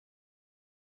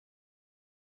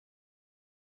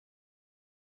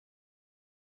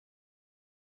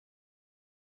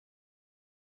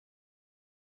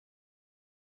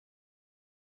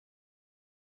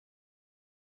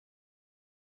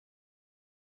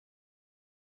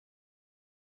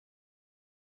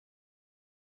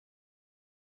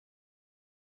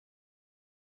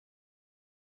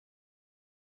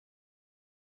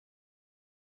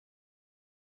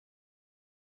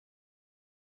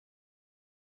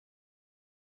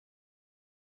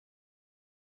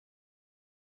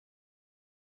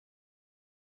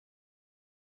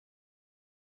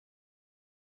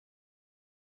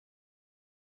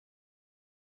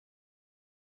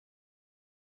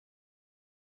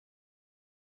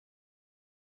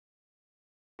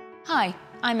Hi,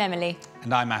 I'm Emily.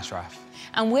 And I'm Ashraf.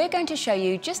 And we're going to show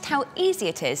you just how easy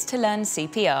it is to learn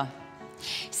CPR.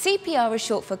 CPR is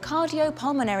short for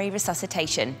cardiopulmonary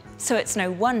resuscitation, so it's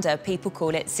no wonder people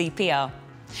call it CPR.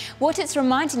 What it's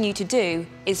reminding you to do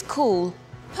is call,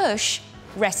 push,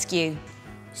 rescue.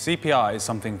 CPR is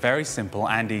something very simple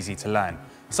and easy to learn.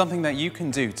 Something that you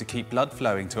can do to keep blood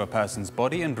flowing to a person's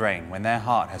body and brain when their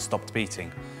heart has stopped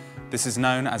beating. This is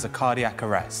known as a cardiac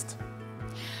arrest.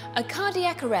 A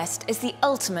cardiac arrest is the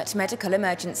ultimate medical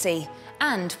emergency,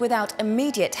 and without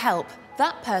immediate help,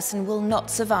 that person will not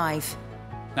survive.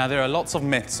 Now, there are lots of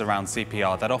myths around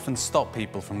CPR that often stop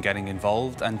people from getting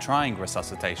involved and trying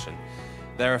resuscitation.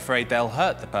 They're afraid they'll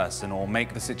hurt the person or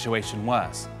make the situation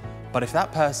worse. But if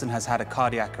that person has had a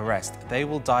cardiac arrest, they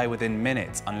will die within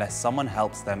minutes unless someone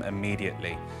helps them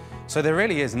immediately. So there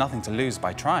really is nothing to lose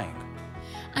by trying.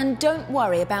 And don't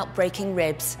worry about breaking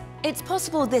ribs. It's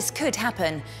possible this could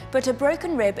happen, but a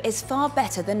broken rib is far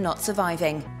better than not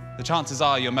surviving. The chances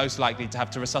are you're most likely to have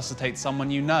to resuscitate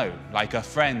someone you know, like a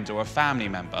friend or a family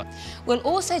member. We'll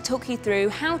also talk you through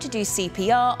how to do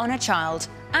CPR on a child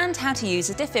and how to use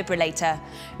a defibrillator,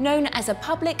 known as a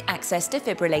public access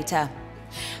defibrillator.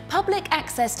 Public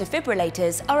access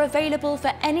defibrillators are available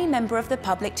for any member of the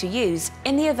public to use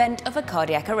in the event of a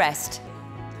cardiac arrest.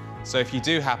 So if you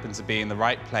do happen to be in the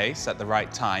right place at the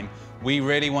right time, we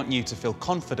really want you to feel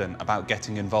confident about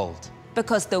getting involved.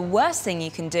 Because the worst thing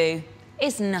you can do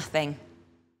is nothing.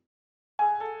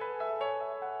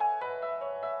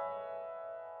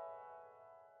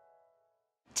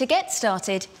 To get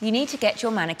started, you need to get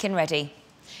your manikin ready.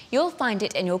 You'll find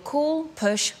it in your call,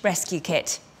 push, rescue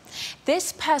kit.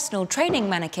 This personal training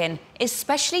manikin is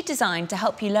specially designed to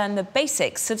help you learn the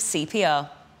basics of CPR.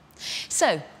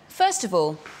 So, first of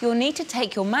all, you'll need to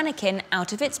take your manikin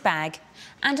out of its bag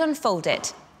and unfold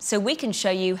it, so we can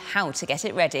show you how to get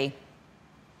it ready.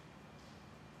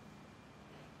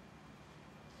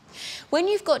 When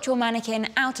you've got your manikin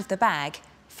out of the bag,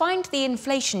 find the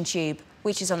inflation tube,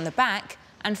 which is on the back,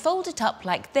 and fold it up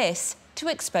like this to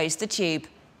expose the tube.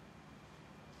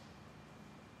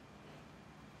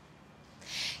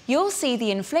 You'll see the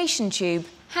inflation tube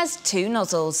has two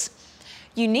nozzles.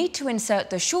 You need to insert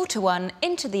the shorter one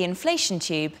into the inflation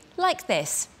tube like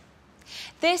this.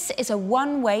 This is a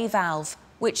one-way valve,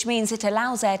 which means it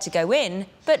allows air to go in,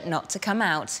 but not to come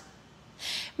out.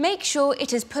 Make sure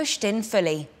it is pushed in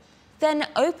fully. Then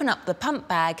open up the pump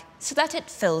bag so that it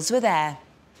fills with air.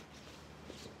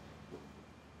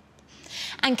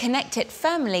 And connect it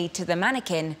firmly to the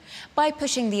manikin by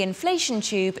pushing the inflation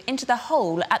tube into the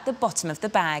hole at the bottom of the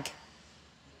bag.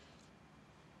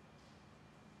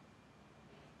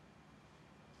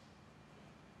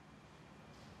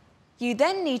 You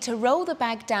then need to roll the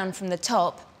bag down from the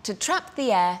top to trap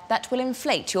the air that will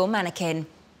inflate your manikin.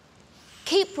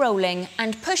 Keep rolling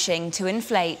and pushing to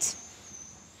inflate.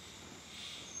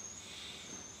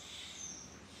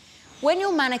 When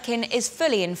your manikin is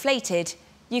fully inflated,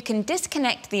 you can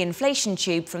disconnect the inflation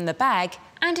tube from the bag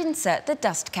and insert the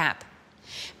dust cap.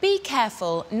 Be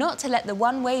careful not to let the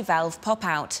one-way valve pop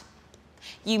out.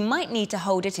 You might need to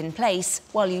hold it in place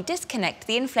while you disconnect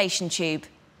the inflation tube.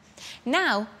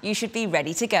 Now you should be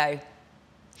ready to go.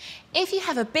 If you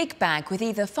have a big bag with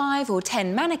either 5 or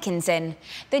 10 manikins in,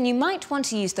 then you might want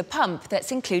to use the pump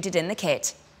that's included in the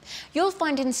kit. You'll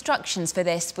find instructions for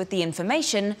this with the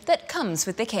information that comes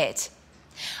with the kit.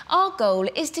 Our goal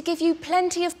is to give you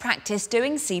plenty of practice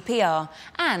doing CPR,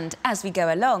 and as we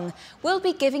go along, we'll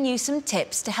be giving you some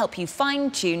tips to help you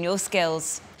fine-tune your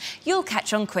skills. You'll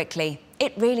catch on quickly.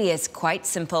 It really is quite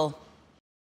simple.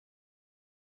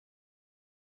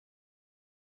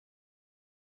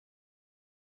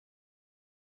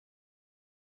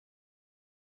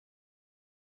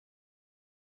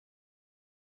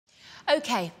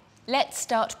 OK, let's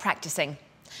start practicing.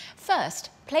 First,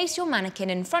 place your manikin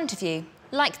in front of you,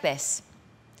 like this.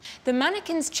 The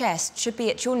manikin's chest should be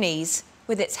at your knees,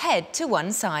 with its head to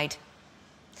one side.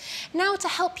 Now, to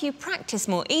help you practice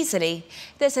more easily,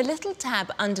 there's a little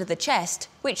tab under the chest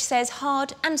which says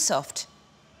hard and soft.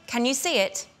 Can you see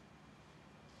it?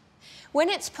 When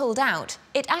it's pulled out,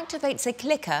 it activates a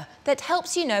clicker that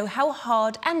helps you know how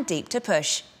hard and deep to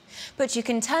push. But you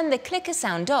can turn the clicker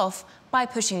sound off by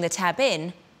pushing the tab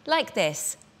in, like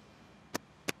this.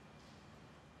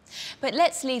 But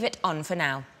let's leave it on for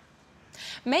now.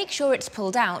 Make sure it's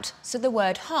pulled out so the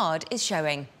word hard is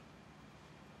showing.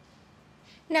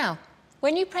 Now,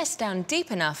 when you press down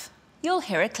deep enough, you'll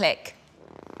hear a click.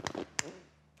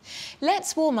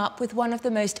 Let's warm up with one of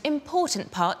the most important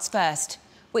parts first,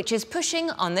 which is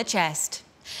pushing on the chest.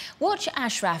 Watch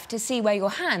Ashraf to see where your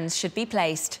hands should be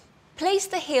placed. Place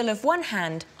the heel of one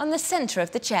hand on the centre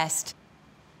of the chest.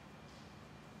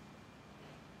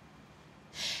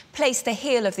 Place the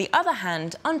heel of the other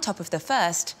hand on top of the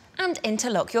first and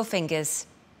interlock your fingers.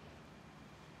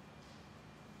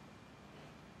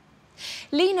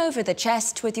 Lean over the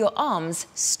chest with your arms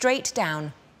straight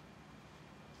down.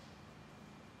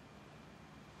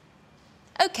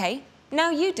 OK, now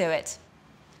you do it.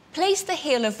 Place the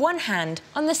heel of one hand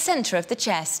on the centre of the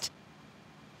chest.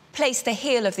 Place the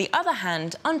heel of the other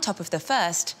hand on top of the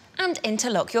first and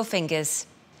interlock your fingers,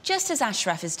 just as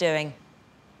Ashraf is doing.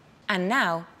 And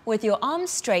now, with your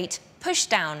arms straight, push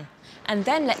down, and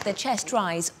then let the chest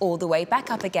rise all the way back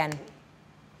up again.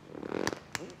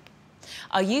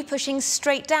 Are you pushing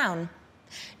straight down?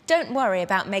 Don't worry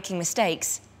about making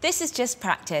mistakes. This is just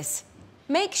practice.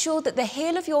 Make sure that the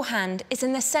heel of your hand is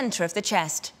in the centre of the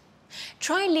chest.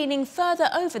 Try leaning further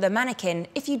over the manikin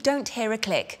if you don't hear a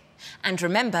click. And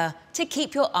remember to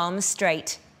keep your arms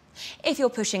straight. If you're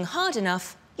pushing hard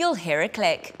enough, you'll hear a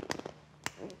click.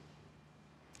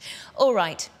 All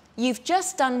right, you've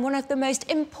just done one of the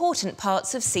most important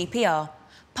parts of CPR,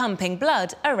 pumping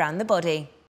blood around the body.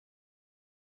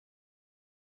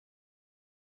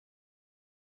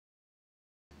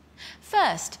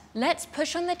 First, let's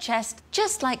push on the chest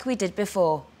just like we did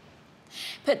before.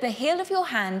 Put the heel of your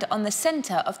hand on the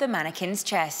centre of the manikin's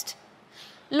chest.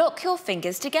 Lock your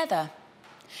fingers together.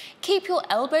 Keep your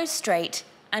elbows straight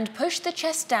and push the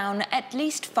chest down at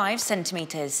least 5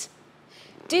 centimetres.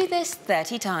 Do this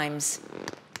 30 times.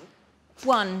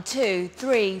 1, 2,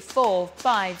 3, 4,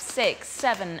 5, 6,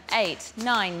 7, 8,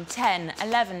 9, 10,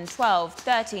 11, 12,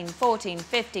 13, 14,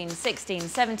 15, 16,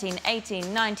 17,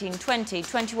 18, 19, 20,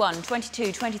 21,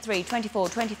 22, 23, 24,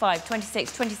 25,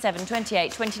 26, 27,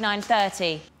 28, 29,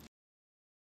 30.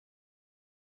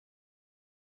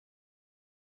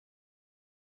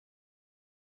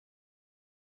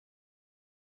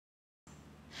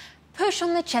 Push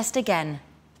on the chest again,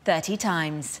 30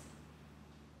 times.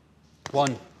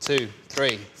 1, 2,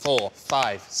 3, 4,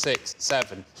 5, 6,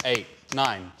 7, 8,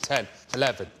 9, 10,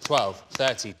 11, 12,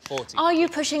 13, 14. Are you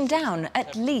pushing down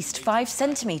at least 5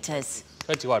 centimetres?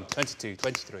 21, 22,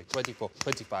 23, 24,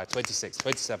 25, 26,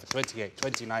 27, 28,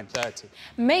 29, 30.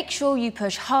 Make sure you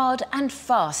push hard and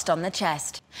fast on the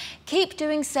chest. Keep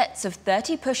doing sets of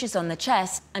 30 pushes on the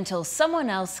chest until someone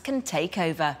else can take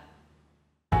over.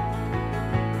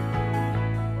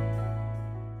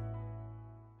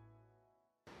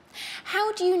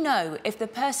 How do you know if the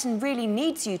person really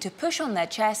needs you to push on their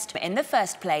chest in the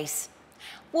first place?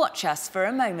 Watch us for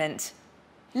a moment.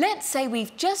 Let's say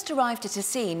we've just arrived at a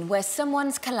scene where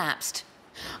someone's collapsed.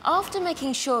 After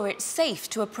making sure it's safe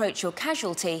to approach your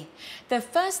casualty, the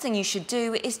first thing you should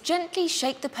do is gently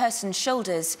shake the person's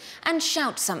shoulders and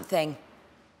shout something.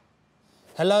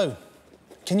 Hello,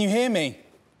 can you hear me?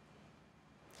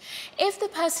 If the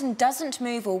person doesn't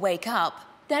move or wake up,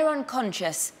 they're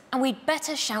unconscious and we'd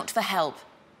better shout for help.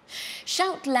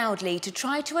 Shout loudly to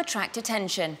try to attract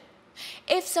attention.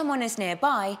 If someone is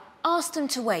nearby, ask them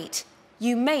to wait.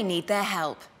 You may need their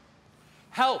help.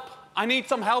 Help! I need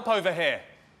some help over here.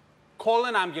 Call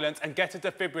an ambulance and get a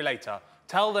defibrillator.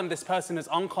 Tell them this person is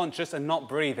unconscious and not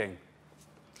breathing.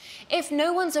 If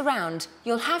no one's around,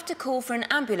 you'll have to call for an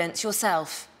ambulance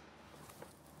yourself.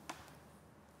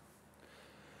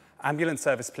 Ambulance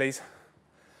service, please.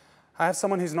 I have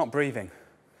someone who's not breathing.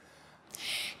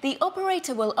 The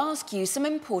operator will ask you some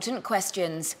important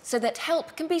questions so that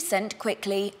help can be sent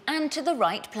quickly and to the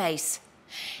right place.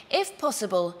 If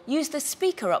possible, use the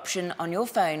speaker option on your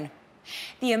phone.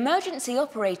 The emergency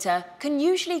operator can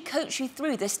usually coach you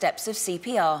through the steps of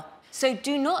CPR, so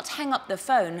do not hang up the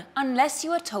phone unless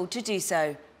you are told to do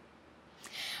so.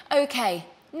 OK,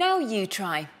 now you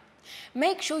try.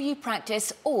 Make sure you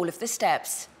practice all of the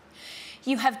steps.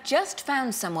 You have just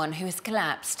found someone who has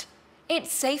collapsed.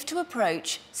 It's safe to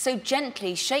approach, so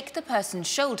gently shake the person's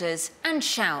shoulders and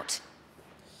shout.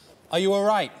 Are you all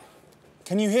right?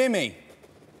 Can you hear me?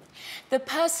 The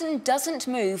person doesn't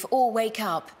move or wake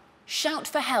up. Shout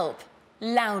for help,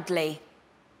 loudly.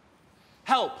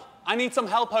 Help! I need some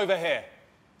help over here.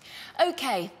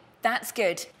 OK, that's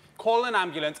good. Call an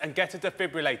ambulance and get a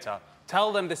defibrillator.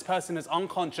 Tell them this person is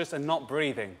unconscious and not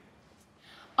breathing.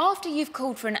 After you've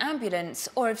called for an ambulance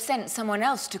or have sent someone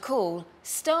else to call,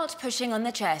 start pushing on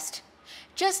the chest.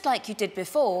 Just like you did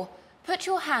before, put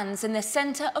your hands in the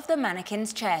centre of the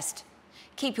manikin's chest.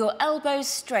 Keep your elbows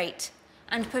straight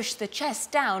and push the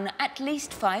chest down at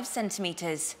least 5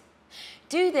 centimetres.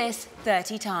 Do this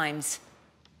 30 times.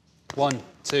 1,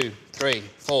 2, 3,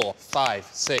 4, 5,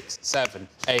 6, 7,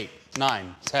 8,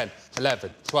 9, 10,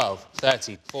 11, 12,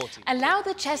 13, 14. Allow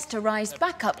the chest to rise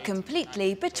back up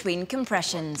completely between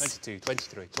compressions. 22,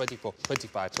 23, 24,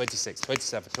 25, 26,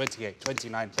 27, 28,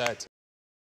 29,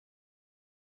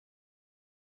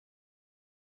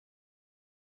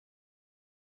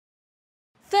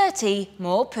 30.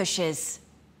 More pushes.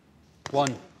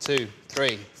 1, 2,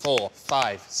 3, 4,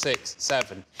 5, 6,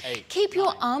 7, 8. Keep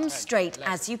your arms straight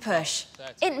as you push.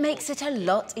 It makes it a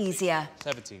lot easier.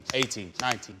 17, 18,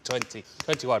 19, 20,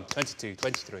 21, 22,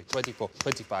 23, 24,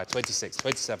 25, 26,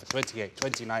 27, 28,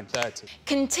 29, 30.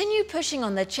 Continue pushing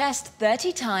on the chest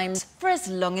 30 times for as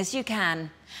long as you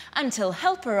can, until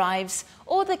help arrives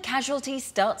or the casualty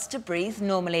starts to breathe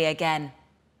normally again.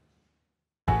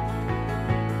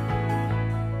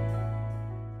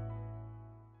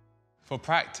 For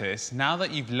practice, now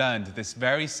that you've learned this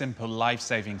very simple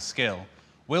life-saving skill,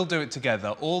 we'll do it together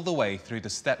all the way through the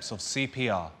steps of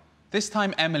CPR. This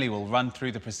time Emily will run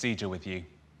through the procedure with you.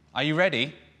 Are you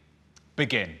ready?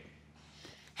 Begin.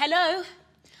 Hello?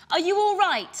 Are you all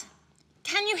right?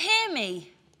 Can you hear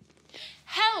me?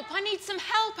 Help! I need some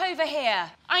help over here.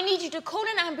 I need you to call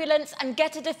an ambulance and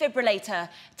get a defibrillator.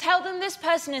 Tell them this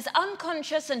person is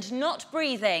unconscious and not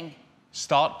breathing.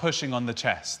 Start pushing on the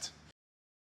chest.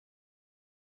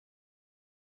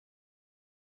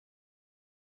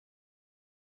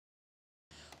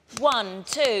 1,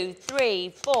 2,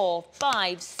 3, 4,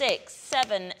 5, 6,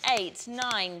 7, 8,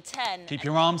 9, 10. Keep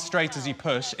your arms straight as you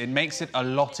push. It makes it a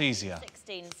lot easier.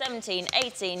 16, 17,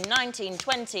 18, 19,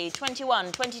 20,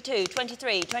 21, 22,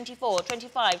 23, 24,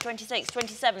 25, 26,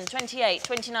 27, 28,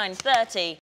 29,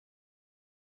 30.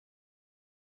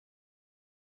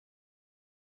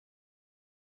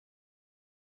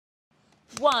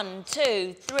 One,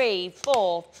 2, 3,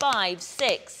 4, 5,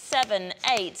 6, 7,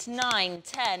 8, 9,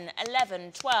 10,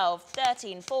 11, 12,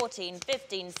 13, 14,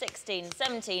 15, 16,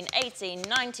 17, 18,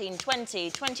 19,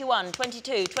 20, 21,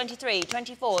 22, 23,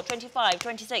 24, 25,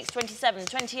 26, 27,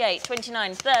 28,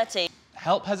 29, 30.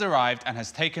 Help has arrived and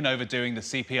has taken over doing the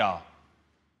CPR.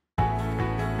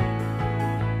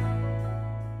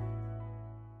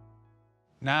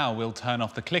 Now we'll turn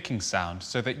off the clicking sound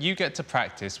so that you get to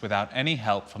practice without any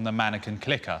help from the manikin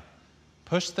clicker.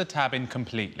 Push the tab in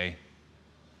completely.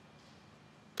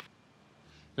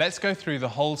 Let's go through the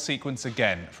whole sequence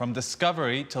again, from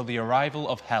discovery till the arrival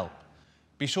of help.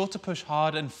 Be sure to push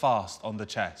hard and fast on the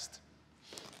chest.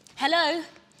 Hello?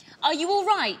 Are you all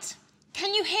right?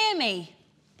 Can you hear me?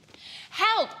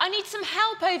 Help! I need some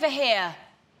help over here.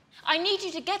 I need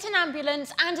you to get an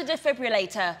ambulance and a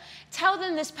defibrillator. Tell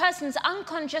them this person's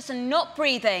unconscious and not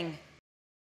breathing.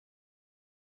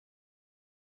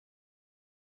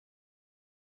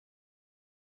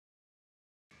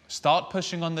 Start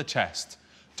pushing on the chest.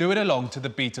 Do it along to the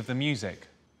beat of the music.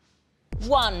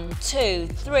 1, 2,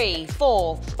 3,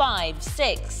 4, 5,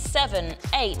 6, 7,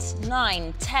 8,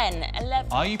 9, 10,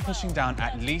 11... Are you pushing down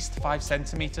at least 5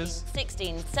 centimetres?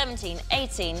 16, 17,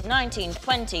 18, 19,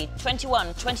 20,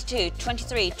 21, 22,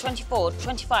 23, 24,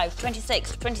 25,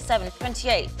 26, 27,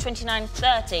 28, 29,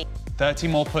 30. 30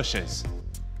 more pushes.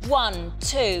 1,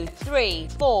 2, 3,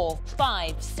 4,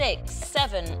 5, 6,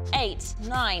 7, 8,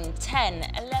 9, 10,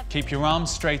 11... Keep your arms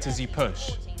straight as you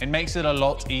push. It makes it a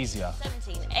lot easier.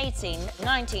 17, 18,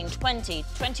 19, 20,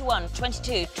 21,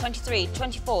 22, 23,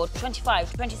 24,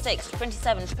 25, 26,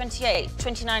 27, 28,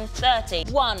 29, 30.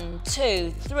 1,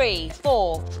 2, 3,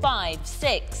 4, 5,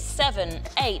 6, 7,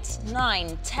 8,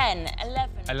 9, 10, 11...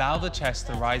 Allow the chest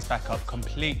to rise back up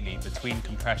completely between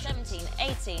compressions.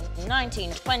 17, 18,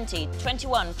 19, 20,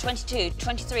 21, 22,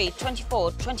 23,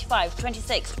 24, 25,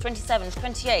 26, 27,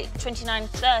 28, 29,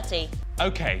 30.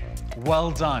 OK,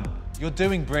 well done. You're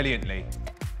doing brilliantly.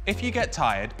 If you get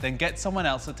tired, then get someone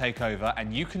else to take over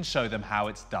and you can show them how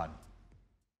it's done.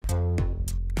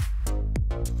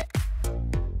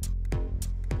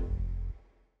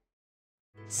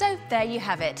 So there you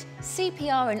have it,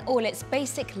 CPR in all its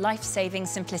basic life-saving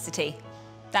simplicity.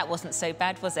 That wasn't so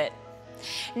bad, was it?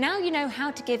 Now you know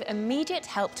how to give immediate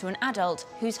help to an adult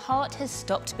whose heart has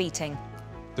stopped beating.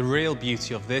 The real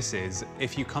beauty of this is,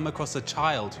 if you come across a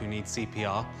child who needs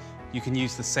CPR, you can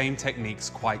use the same techniques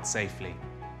quite safely.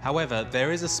 However,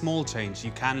 there is a small change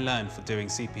you can learn for doing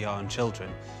CPR on children,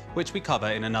 which we cover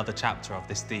in another chapter of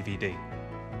this DVD.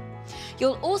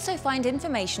 You'll also find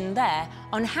information there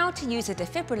on how to use a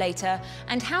defibrillator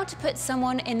and how to put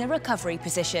someone in the recovery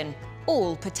position,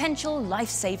 all potential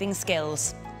life-saving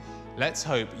skills. Let's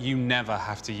hope you never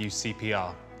have to use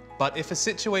CPR. But if a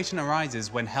situation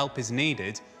arises when help is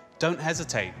needed, don't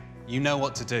hesitate. You know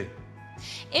what to do.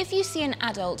 If you see an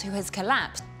adult who has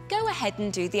collapsed, go ahead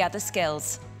and do the other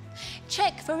skills.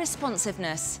 Check for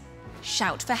responsiveness.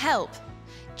 Shout for help.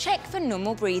 check for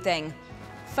normal breathing,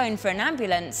 phone for an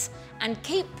ambulance, and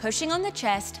keep pushing on the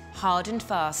chest hard and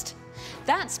fast.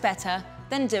 That's better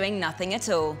than doing nothing at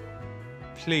all.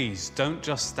 Please don't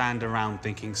just stand around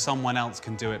thinking someone else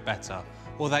can do it better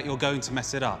or that you're going to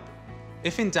mess it up.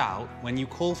 If in doubt, when you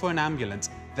call for an ambulance,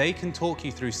 they can talk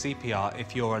you through CPR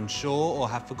if you're unsure or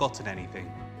have forgotten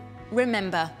anything.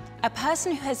 Remember, a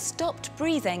person who has stopped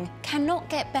breathing cannot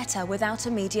get better without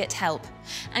immediate help.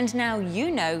 And now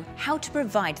you know how to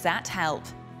provide that help.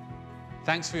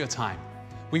 Thanks for your time.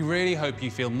 We really hope you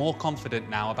feel more confident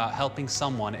now about helping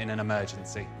someone in an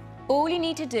emergency. All you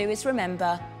need to do is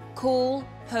remember, call,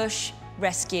 push,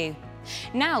 rescue.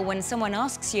 Now, when someone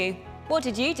asks you, "What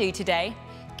did you do today?"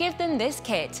 give them this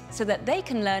kit so that they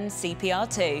can learn CPR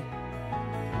too.